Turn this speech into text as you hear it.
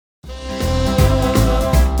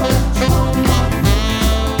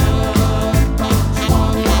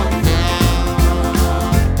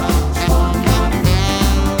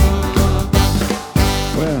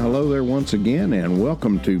once again, and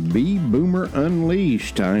welcome to Bee Boomer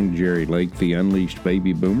Unleashed. I'm Jerry Lake, the Unleashed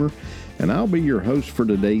Baby Boomer, and I'll be your host for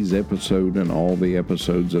today's episode and all the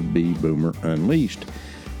episodes of Bee Boomer Unleashed.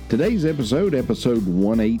 Today's episode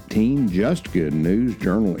 118, Just Good News,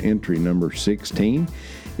 journal entry number 16,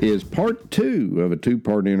 is part 2 of a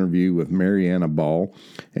 2-part interview with Mariana Ball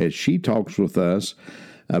as she talks with us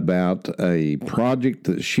about a project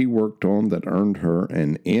that she worked on that earned her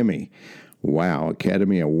an Emmy. Wow,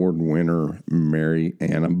 Academy Award winner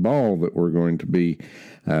Mariana Ball that we're going to be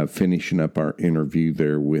finishing up our interview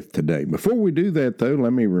there with today. Before we do that, though,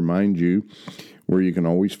 let me remind you where you can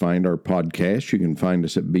always find our podcast. You can find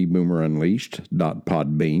us at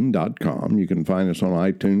bboomerunleashed.podbean.com. You can find us on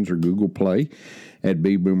iTunes or Google Play at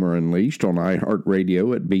bboomerunleashed, on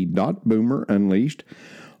iHeartRadio at b.boomerunleashed.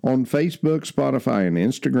 On Facebook, Spotify, and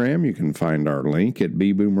Instagram, you can find our link at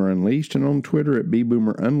bboomerunleashed, and on Twitter at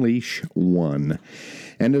bboomerunleash1.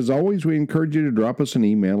 And as always, we encourage you to drop us an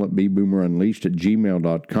email at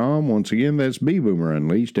bboomerunleashed@gmail.com. Once again, that's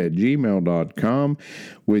bboomerunleashed@gmail.com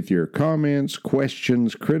with your comments,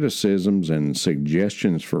 questions, criticisms, and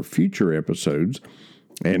suggestions for future episodes.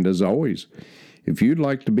 And as always, if you'd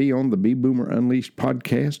like to be on the Bee Boomer Unleashed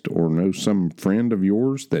podcast or know some friend of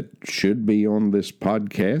yours that should be on this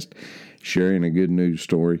podcast sharing a good news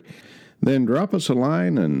story, then drop us a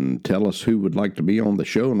line and tell us who would like to be on the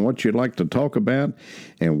show and what you'd like to talk about,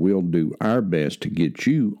 and we'll do our best to get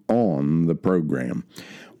you on the program.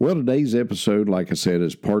 Well, today's episode, like I said,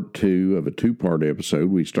 is part 2 of a 2-part episode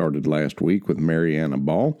we started last week with Mariana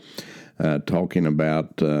Ball. Talking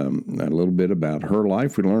about a little bit about her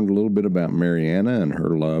life. We learned a little bit about Mariana and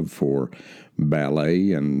her love for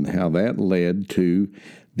ballet and how that led to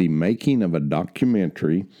the making of a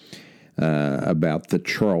documentary about the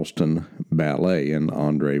Charleston Ballet and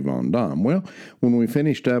Andre Von Damme. Well, when we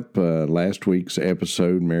finished up last week's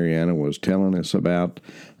episode, Mariana was telling us about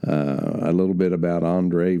a little bit about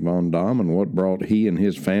Andre Von Damme and what brought he and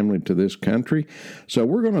his family to this country. So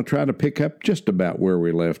we're going to try to pick up just about where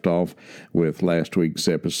we left off with last week's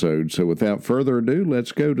episode. So without further ado,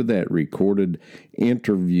 let's go to that recorded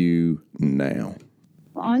interview now.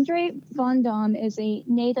 Andre Von Damme is a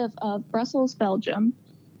native of Brussels, Belgium.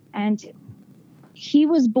 And he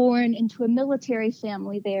was born into a military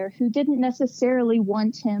family there who didn't necessarily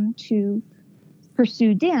want him to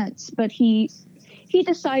pursue dance, but he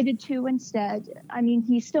decided to instead. I mean,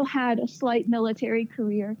 he still had a slight military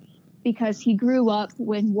career because he grew up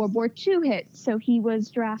when World War II hit. So he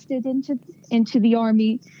was drafted into the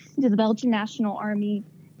army, into the Belgian National Army,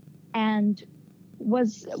 and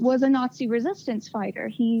was a Nazi resistance fighter.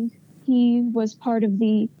 He was part of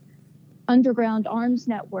the underground arms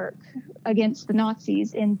network against the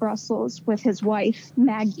Nazis in Brussels with his wife,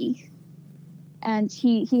 Maggie. And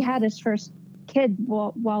he had his first kid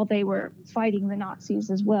while they were fighting the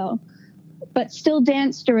Nazis as well, but still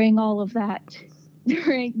danced during all of that,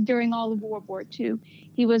 during all of World War II.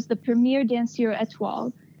 He was the premier danseur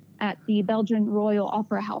étoile at the Belgian Royal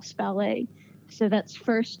Opera House Ballet. So that's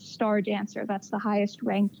first star dancer. That's the highest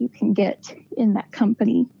rank you can get in that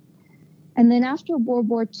company. And then after World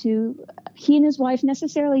War II, he and his wife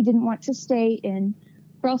necessarily didn't want to stay in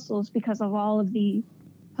Brussels because of all of the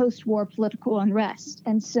post-war political unrest.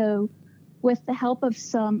 And so with the help of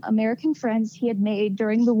some American friends he had made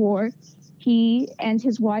during the war, he and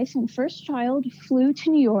his wife and first child flew to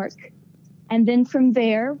New York, and then from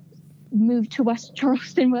there moved to West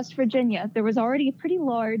Charleston, West Virginia. There was already a pretty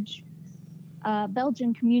large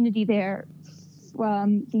Belgian community there,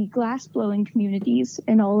 from the glass blowing communities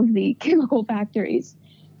in all of the chemical factories.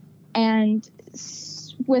 And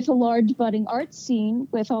with a large budding art scene,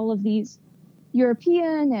 with all of these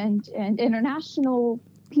European and international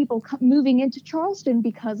people moving into Charleston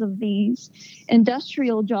because of these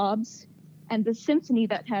industrial jobs and the symphony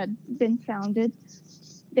that had been founded,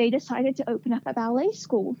 they decided to open up a ballet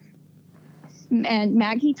school. And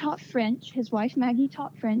Maggie taught French. His wife Maggie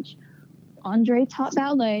taught French. Andre taught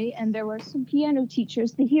ballet, and there were some piano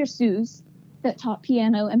teachers, the Hirsous, that taught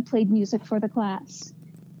piano and played music for the class.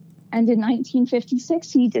 And in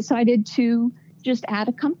 1956, he decided to just add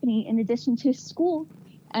a company in addition to school,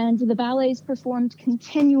 and the ballets performed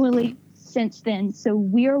continually since then. So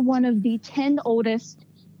we're one of the 10 oldest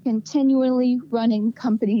continually running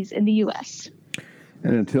companies in the U.S.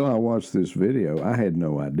 And until I watched this video, I had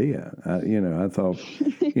no idea. I thought,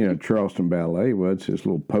 Charleston Ballet was this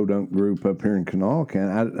little podunk group up here in Kanawha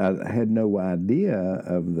County. I had no idea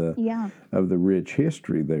of the rich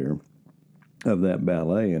history there of that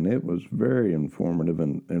ballet, and it was very informative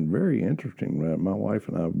and very interesting. My wife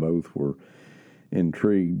and I both were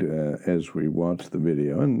intrigued as we watched the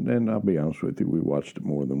video, and I'll be honest with you, we watched it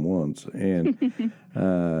more than once, and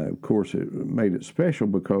of course it made it special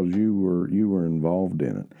because you were involved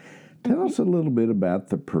in it. Tell us a little bit about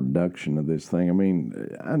the production of this thing. I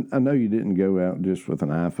mean, I know you didn't go out just with an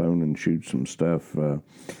iPhone and shoot some stuff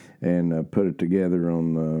and put it together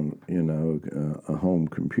on a home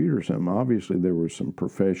computer or something. Obviously, there was some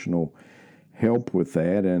professional help with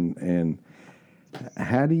that, and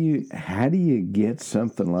how do you get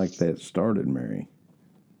something like that started, Mary?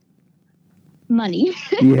 Money.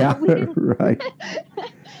 Yeah, right.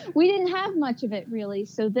 We didn't have much of it really,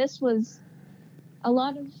 so this was a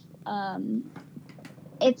lot of.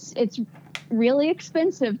 It's really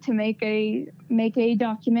expensive to make a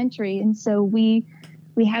documentary, and so we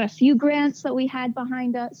had a few grants that we had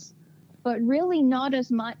behind us, but really not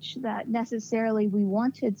as much that necessarily we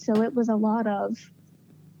wanted. So it was a lot of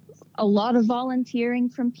volunteering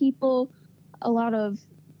from people, a lot of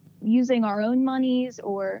using our own monies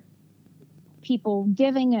or people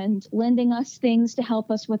giving and lending us things to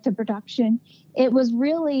help us with the production. It was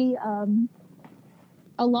really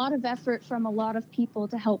a lot of effort from a lot of people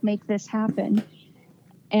to help make this happen.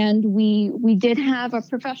 And we did have a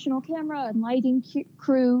professional camera and lighting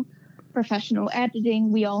crew, professional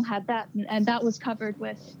editing. We all had that, and that was covered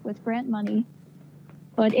with grant money.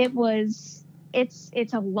 But it's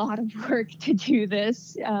a lot of work to do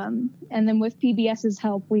this. And then with PBS's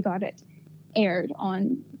help, we got it aired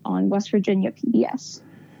on West Virginia PBS.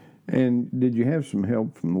 And did you have some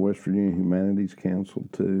help from the West Virginia Humanities Council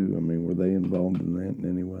too? I mean, were they involved in that in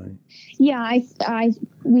any way? Yeah,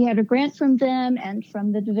 we had a grant from them and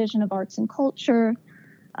from the Division of Arts and Culture,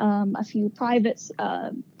 a few private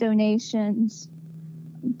donations,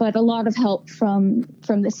 but a lot of help from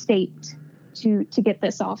the state to get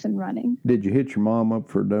this off and running. Did you hit your mom up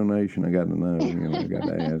for a donation? I got to know. I got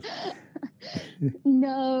to ask.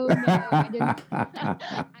 No, I didn't.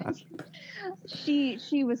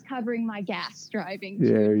 She was covering my gas driving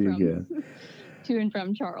to and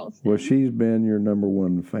from Charleston. Well, she's been your number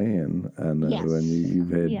one fan, I know, yes.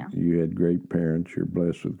 And you had great parents. You're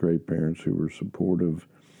blessed with great parents who were supportive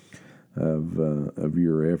of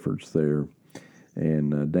your efforts there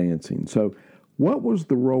and dancing. So, what was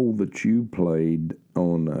the role that you played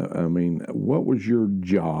on? What was your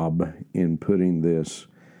job in putting this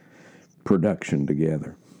production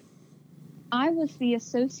together? I was the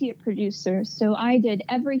associate producer, so I did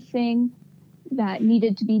everything that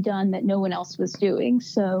needed to be done that no one else was doing.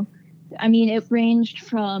 So, I mean, it ranged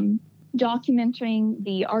from documenting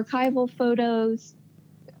the archival photos,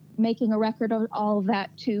 making a record of all of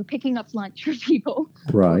that, to picking up lunch for people,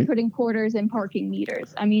 right, or putting quarters in parking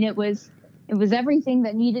meters. I mean, it was everything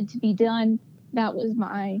that needed to be done. That was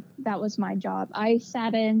my job. I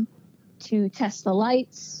sat in to test the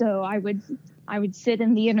lights, so I would sit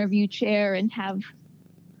in the interview chair and have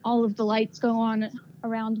all of the lights go on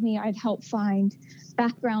around me. I'd help find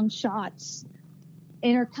background shots,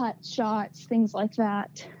 intercut shots, things like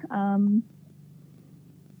that.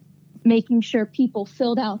 Making sure people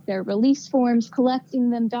filled out their release forms,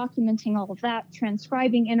 collecting them, documenting all of that,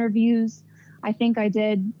 transcribing interviews. I think I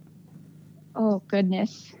did, oh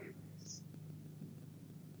goodness,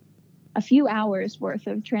 a few hours worth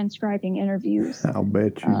of transcribing interviews. I'll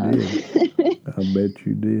bet you did. I'll bet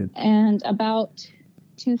you did. And about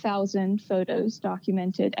 2,000 photos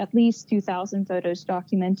documented, at least 2,000 photos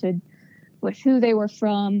documented with who they were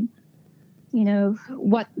from,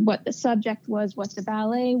 what the subject was, what the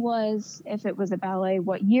ballet was, if it was a ballet,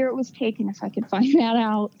 what year it was taken, if I could find that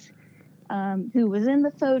out, who was in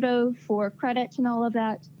the photo for credits and all of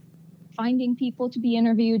that, finding people to be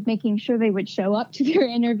interviewed, making sure they would show up to their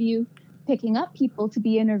interview, picking up people to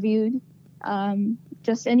be interviewed,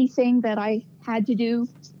 just anything that I had to do,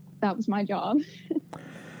 that was my job.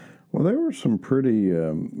 Well, there were some pretty,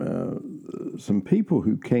 some people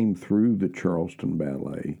who came through the Charleston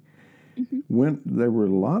Ballet. Mm-hmm. There were a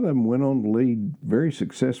lot of them went on to lead very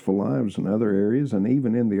successful lives in other areas and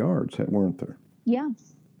even in the arts, weren't there? Yeah.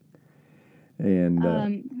 And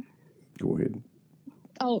go ahead.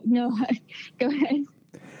 Oh, no, go ahead.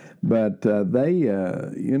 But they,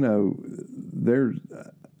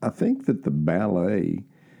 I think that the ballet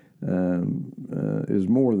is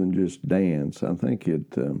more than just dance. I think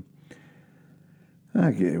it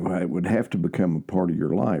would have to become a part of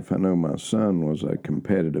your life. I know my son was a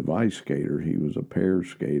competitive ice skater. He was a pair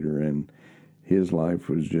skater, and his life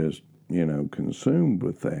was just, consumed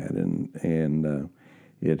with that. And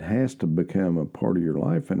it has to become a part of your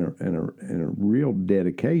life and a real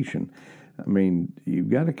dedication. I mean, you've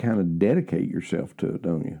got to kind of dedicate yourself to it,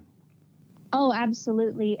 don't you? Oh,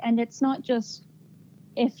 absolutely. And it's not just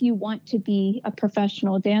if you want to be a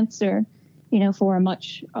professional dancer, for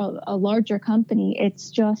a larger company, it's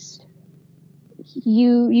just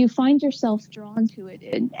you find yourself drawn to it,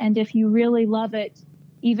 and if you really love it,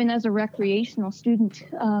 even as a recreational student,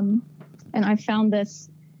 and I found this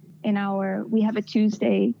we have a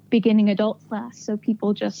Tuesday beginning adult class, so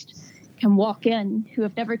people just can walk in who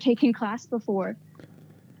have never taken class before,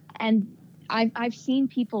 and I've seen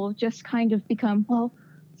people just kind of become, well,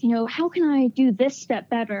 how can I do this step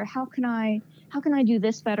better? How can I do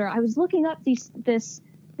this better? I was looking up this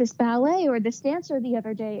ballet or this dancer the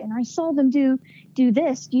other day, and I saw them do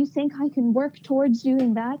this. Do you think I can work towards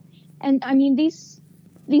doing that? And I mean, these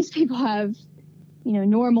people have,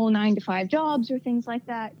 normal 9-to-5 jobs or things like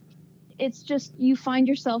that. It's just, you find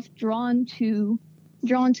yourself drawn to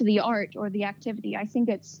the art or the activity. I think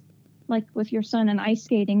it's like with your son and ice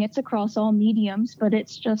skating, it's across all mediums, but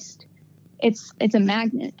it's just, it's a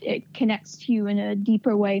magnet. It connects to you in a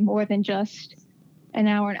deeper way, more than just an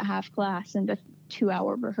hour and a half class and a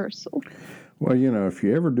 2-hour rehearsal. Well, if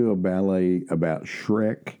you ever do a ballet about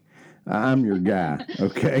Shrek, I'm your guy,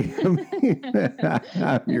 okay?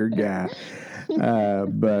 I'm your guy.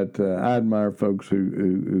 But I admire folks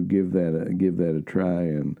who give that a try,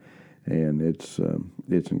 and it's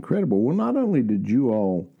incredible. Well, not only did you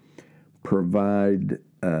all provide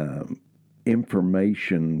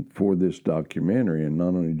information for this documentary, and not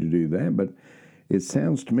only to do that, but it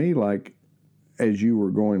sounds to me like as you were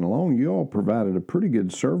going along, you all provided a pretty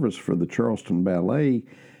good service for the Charleston Ballet,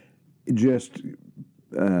 just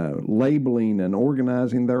labeling and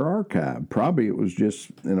organizing their archive. Probably it was just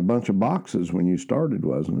in a bunch of boxes when you started,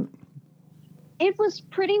 wasn't it? It was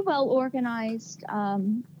pretty well organized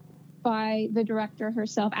by the director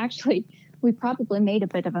herself. Actually, we probably made a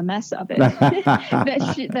bit of a mess of it.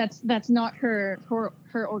 That's not her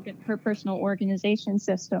personal organization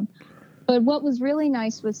system. But what was really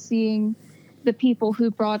nice was seeing the people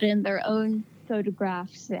who brought in their own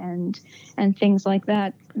photographs and things like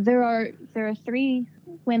that. There are 3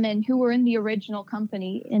 women who were in the original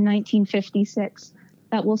company in 1956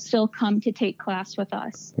 that will still come to take class with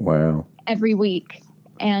us. Wow. Every week.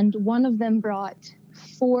 And one of them brought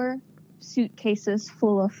 4 suitcases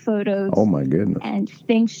full of photos. Oh my goodness. And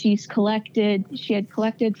things she had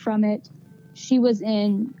collected from it. She was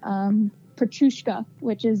in Petrushka,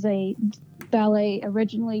 which is a ballet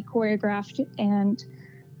originally choreographed and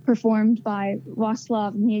performed by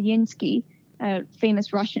Vaslav Nijinsky, a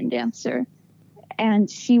famous Russian dancer.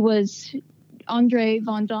 And Andre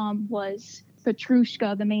Von Damme was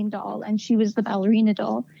Petrushka, the main doll, and she was the ballerina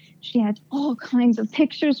doll. She had all kinds of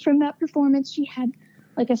pictures from that performance. She had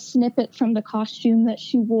like a snippet from the costume that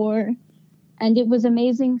she wore. And it was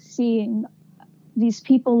amazing seeing these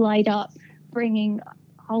people light up, bringing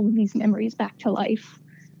all of these memories back to life.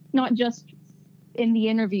 Not just in the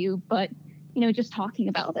interview, but, just talking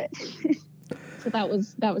about it. So that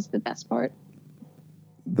was the best part.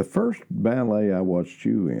 The first ballet I watched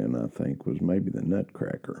you in, I think, was maybe the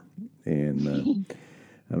Nutcracker. And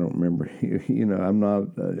I don't remember, I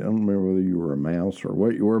don't remember whether you were a mouse or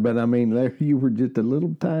what you were, but I mean, there you were just a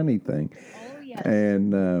little tiny thing. Oh, yes.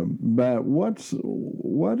 And, but what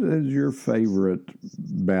is your favorite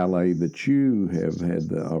ballet that you have had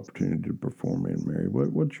the opportunity to perform in, Mary?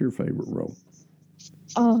 What's your favorite role?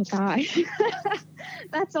 Oh, gosh.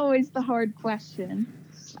 That's always the hard question.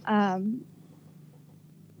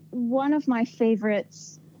 One of my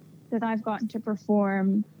favorites that I've gotten to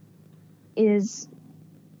perform is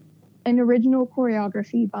an original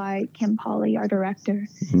choreography by Kim Polly, our director,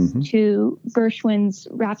 to Gershwin's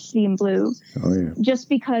Rhapsody in Blue. Oh, yeah. Just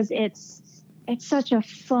because it's such a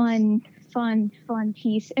fun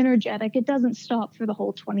piece, energetic. It doesn't stop for the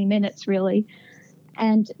whole 20 minutes, really.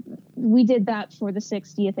 And we did that for the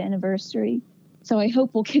 60th anniversary. So I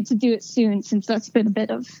hope we'll get to do it soon, since that's been a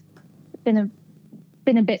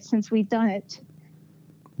bit since we've done it.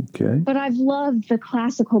 Okay. But I've loved the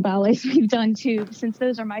classical ballets we've done too, since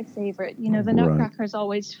those are my favorite. The Nutcracker is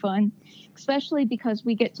always fun, especially because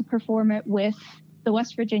we get to perform it with the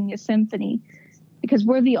West Virginia Symphony, because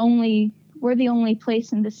we're the only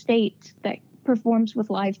place in the state that performs with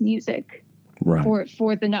live music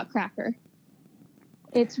for the Nutcracker.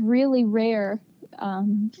 It's really rare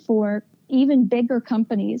for even bigger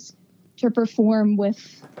companies to perform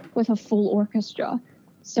with a full orchestra.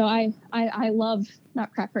 So I love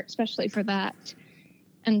Nutcracker, especially for that.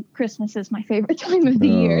 And Christmas is my favorite time of the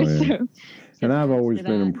year. Yeah. So, and I've always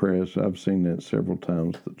been impressed. I've seen that several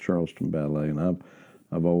times, the Charleston Ballet, and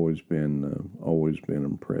I've always been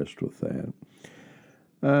impressed with that.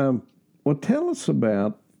 Well, tell us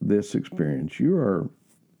about this experience. You are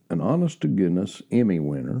an honest to goodness Emmy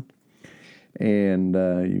winner, And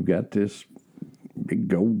you've got this big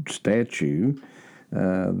gold statue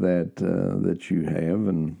that you have,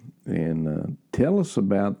 and tell us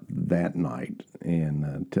about that night,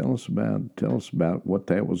 and tell us about what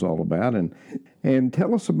that was all about, and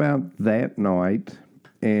tell us about that night,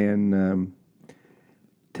 and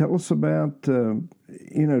tell us about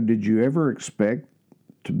did you ever expect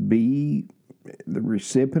to be the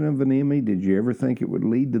recipient of an Emmy? Did you ever think it would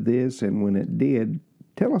lead to this? And when it did,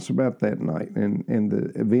 tell us about that night and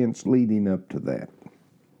the events leading up to that.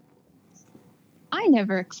 I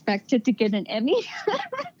never expected to get an Emmy.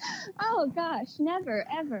 Oh gosh, never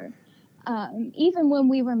ever. Even when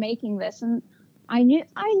we were making this, and I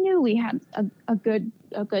knew we had a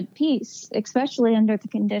good piece, especially under the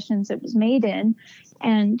conditions it was made in,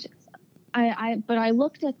 and but I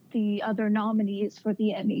looked at the other nominees for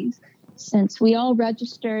the Emmys, since we all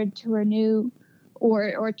registered to renew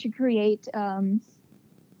or to create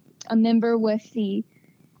a member with the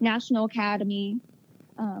National Academy.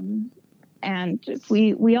 And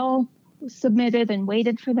we all submitted and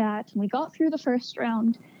waited for that, and we got through the first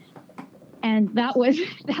round, and that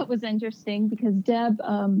was interesting because Deb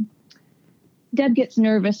gets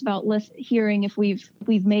nervous about hearing if we've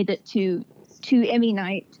made it to Emmy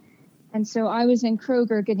night, and so I was in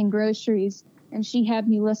Kroger getting groceries, and she had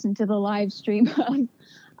me listen to the live stream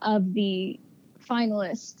of the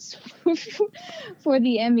finalists for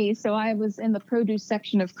the Emmy. So I was in the produce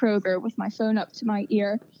section of Kroger with my phone up to my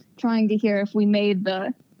ear, trying to hear if we made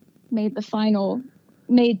it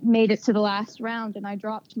to the last round, and I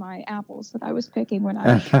dropped my apples that I was picking when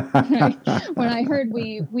I heard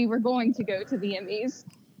we were going to go to the Emmys.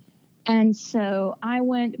 And so I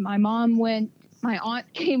went, my mom went, my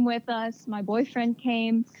aunt came with us, my boyfriend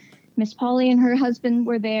came, Miss Polly and her husband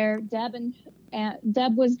were there, Deb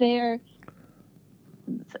was there,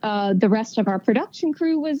 the rest of our production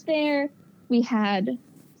crew was there. We had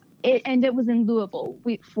it, and it was in Louisville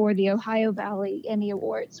for the Ohio Valley Emmy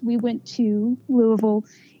Awards. We went to Louisville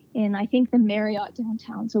in, I think, the Marriott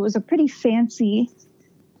downtown. So it was a pretty fancy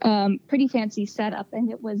setup,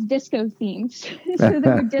 and it was disco themed. So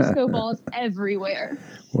there were disco balls everywhere.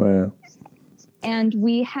 Wow. And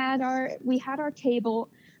we had our table,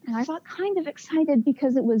 and I got kind of excited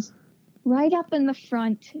because it was right up in the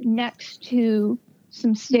front next to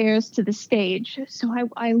some stairs to the stage. So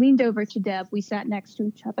I leaned over to Deb. We sat next to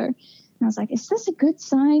each other. And I was like, is this a good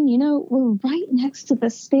sign? We're right next to the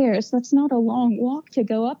stairs. That's not a long walk to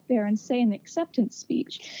go up there and say an acceptance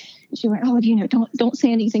speech. And she went, oh, don't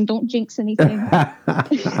say anything. Don't jinx anything. And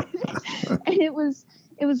it was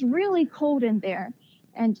really cold in there.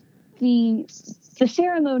 And the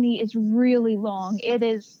ceremony is really long.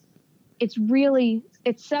 It's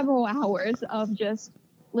several hours of just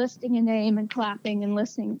listing a name and clapping and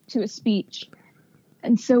listening to a speech.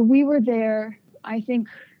 And so we were there, I think,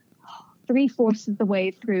 3/4 of the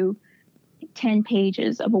way through 10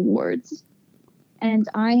 pages of awards. And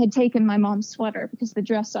I had taken my mom's sweater because the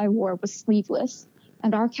dress I wore was sleeveless.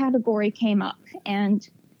 And our category came up, and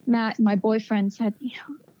Matt, my boyfriend, said,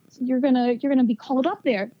 you're gonna be called up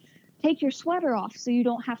there. Take your sweater off so you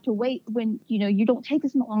don't have to wait when, you don't take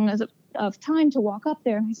as long of time to walk up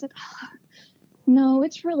there. And I said, no,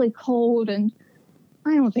 it's really cold, and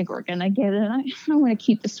I don't think we're gonna get it. I want to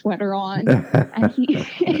keep the sweater on. And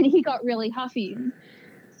he got really huffy.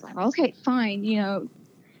 It's like, okay, fine,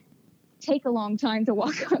 take a long time to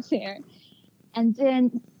walk up there. And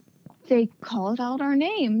then they called out our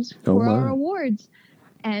names for our awards,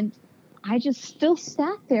 and I just still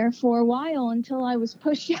sat there for a while until I was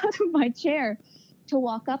pushed out of my chair to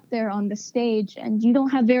walk up there on the stage. And you don't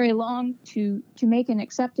have very long to make an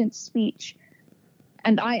acceptance speech.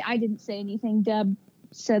 And I didn't say anything. Deb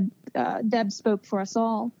spoke for us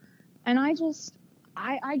all. And I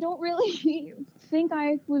don't really think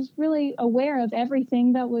I was really aware of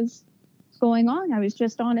everything that was going on. I was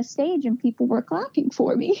just on a stage and people were clapping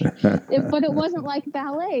for me. But it wasn't like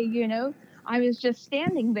ballet, I was just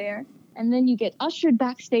standing there, and then you get ushered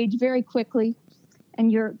backstage very quickly,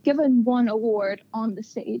 and you're given one award on the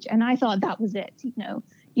stage. And I thought that was it.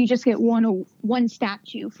 You just get one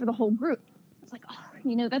statue for the whole group. It's like,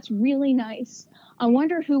 that's really nice. I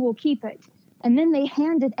wonder who will keep it. And then they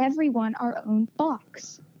handed everyone our own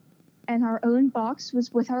box. And our own box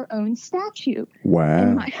was with our own statue. Wow.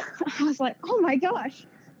 And I was like, oh my gosh,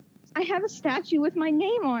 I have a statue with my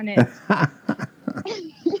name on it.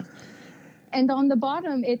 And on the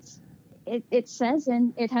bottom, it says,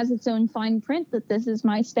 and it has its own fine print, that this is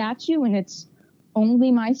my statue, and it's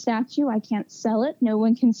only my statue. I can't sell it. No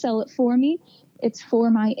one can sell it for me. It's for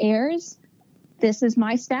my heirs. This is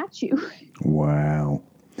my statue. Wow.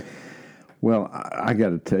 Well, I got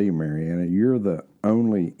to tell you, Mariana, you're the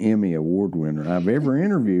only Emmy Award winner I've ever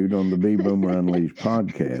interviewed on the Bee Boomer Unleashed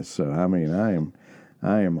podcast. So, I mean, I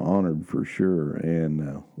am honored for sure.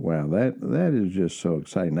 And wow, that is just so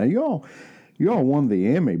exciting. Now, y'all won the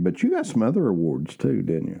Emmy, but you got some other awards too,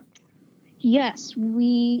 didn't you? Yes,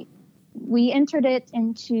 we entered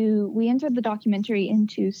the documentary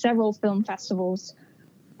into several film festivals,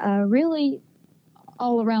 really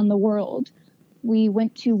all around the world. We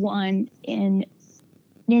went to one in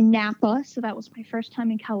Napa, so that was my first time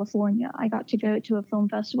in California. I got to go to a film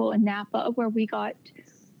festival in Napa where we got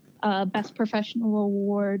Best Professional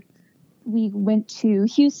Award. We went to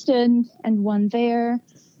Houston and won there.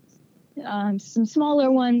 Some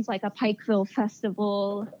smaller ones like a Pikeville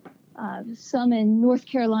Festival, some in North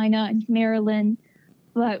Carolina and Maryland.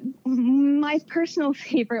 But my personal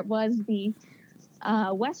favorite was the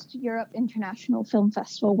West Europe International Film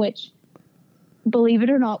Festival, which, believe it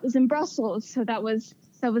or not, was in Brussels. So that was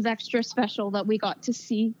extra special that we got to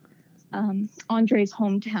see Andre's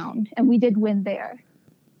hometown, and we did win there.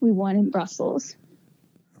 We won in Brussels.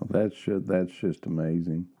 Well, that's just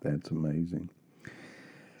amazing. That's amazing.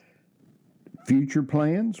 Future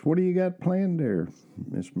plans? What do you got planned there,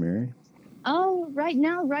 Miss Mary? Oh, right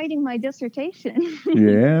now, writing my dissertation.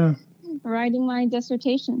 Yeah. Writing my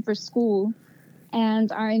dissertation for school.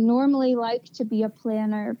 And I normally like to be a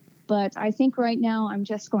planner, but I think right now I'm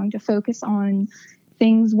just going to focus on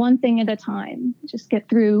things one thing at a time. Just get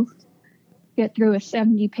through a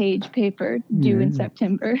 70-page paper due in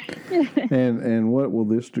September. And what will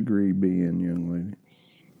this degree be in, young lady?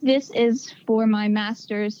 This is for my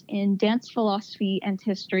master's in dance philosophy and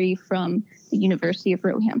history from the University of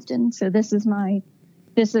Roehampton. So this is my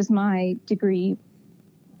degree,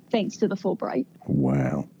 thanks to the Fulbright.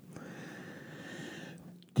 Wow.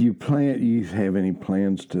 Do you have any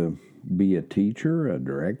plans to be a teacher, a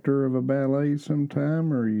director of a ballet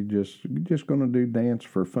sometime, or are you just going to do dance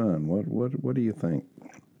for fun? What do you think?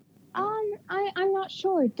 I'm not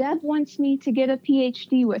sure. Deb wants me to get a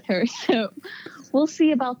PhD with her, so we'll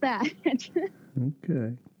see about that.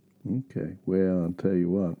 Okay. Well, I'll tell you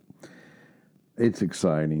what. It's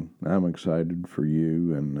exciting. I'm excited for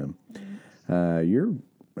you, and your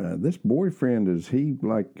this boyfriend, is he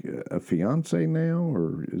like a fiance now,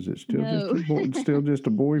 or is it still just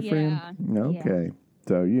a boyfriend? Yeah. Okay. Yeah.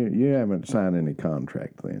 So you haven't signed any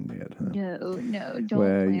contract then yet, huh? No, don't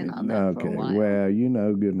plan on that for a while. Well, you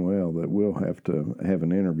know good and well that we'll have to have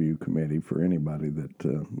an interview committee for anybody that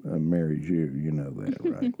marries you. You know that,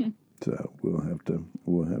 right? So we'll have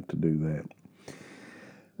to do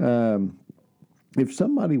that. If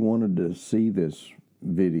somebody wanted to see this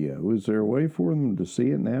video, is there a way for them to see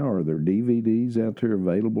it now? Are there DVDs out there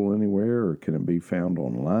available anywhere, or can it be found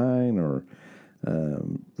online, or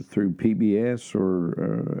through PBS,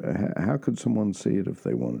 or how could someone see it if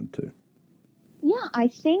they wanted to? Yeah, I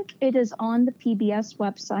think it is on the PBS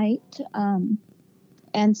website,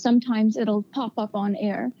 and sometimes it'll pop up on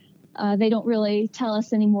air. They don't really tell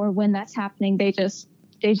us anymore when that's happening. They just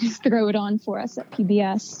throw it on for us at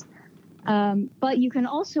PBS. But you can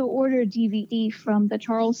also order a DVD from the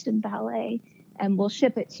Charleston Ballet, and we'll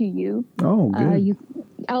ship it to you. Oh, good.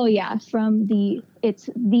 It's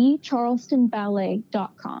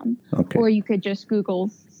thecharlestonballet.com. Okay. Or you could just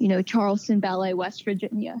Google, Charleston Ballet, West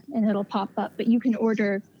Virginia, and it'll pop up. But you can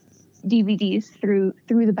order DVDs through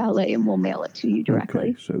the ballet, and we'll mail it to you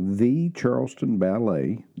directly. Okay, so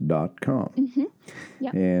thecharlestonballet.com. Mm-hmm.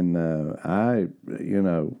 Yep. And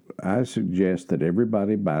I suggest that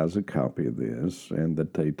everybody buys a copy of this and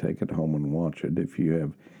that they take it home and watch it. If you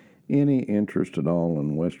have any interest at all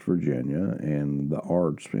in West Virginia and the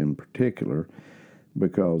arts in particular,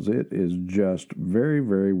 because it is just very,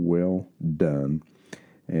 very well done.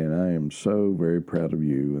 And I am so very proud of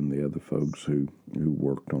you and the other folks who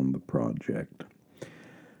worked on the project.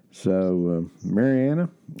 So, Mariana,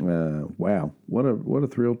 wow, what a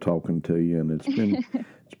thrill talking to you, and it's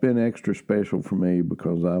been extra special for me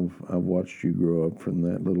because I've watched you grow up from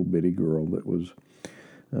that little bitty girl that was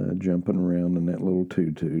jumping around in that little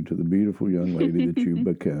tutu to the beautiful young lady that you've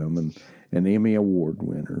become, and an Emmy Award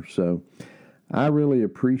winner. So I really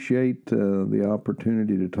appreciate the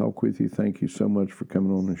opportunity to talk with you. Thank you so much for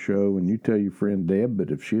coming on the show. And you tell your friend Deb, but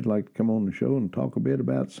if she'd like to come on the show and talk a bit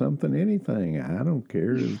about something, anything, I don't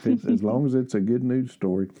care. As long as it's a good news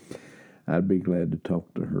story, I'd be glad to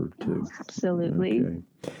talk to her too. Oh, absolutely. Okay.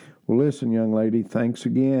 Well, listen, young lady, thanks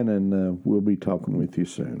again, and we'll be talking with you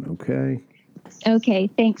soon, okay? Okay,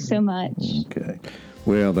 thanks so much. Okay.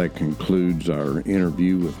 Well, that concludes our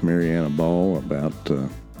interview with Mariana Ball about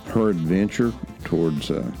her adventure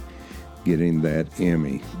towards getting that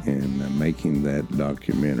Emmy and making that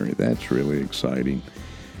documentary. That's really exciting.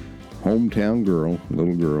 Hometown girl,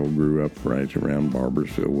 little girl, grew up right around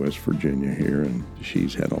Barboursville, West Virginia here, and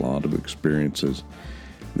she's had a lot of experiences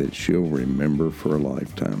that she'll remember for a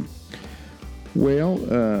lifetime. Well,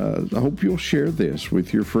 I hope you'll share this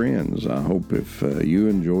with your friends. I hope if you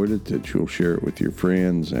enjoyed it that you'll share it with your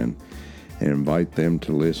friends and invite them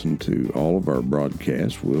to listen to all of our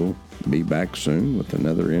broadcasts. We'll be back soon with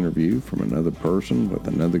another interview from another person with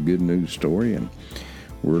another good news story, and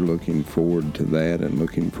we're looking forward to that and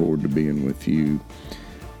looking forward to being with you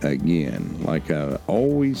again. Like I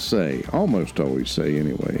always say, almost always say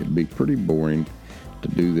anyway, it'd be pretty boring to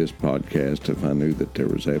do this podcast if I knew that there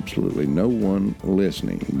was absolutely no one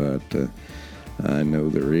listening, but I know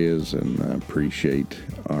there is, and I appreciate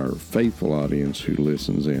our faithful audience who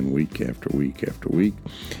listens in week after week after week,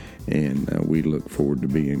 and we look forward to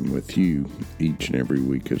being with you each and every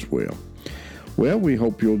week as well. Well, we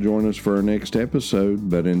hope you'll join us for our next episode,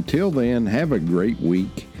 but until then, have a great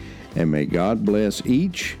week, and may God bless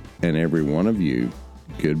each and every one of you.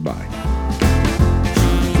 Goodbye.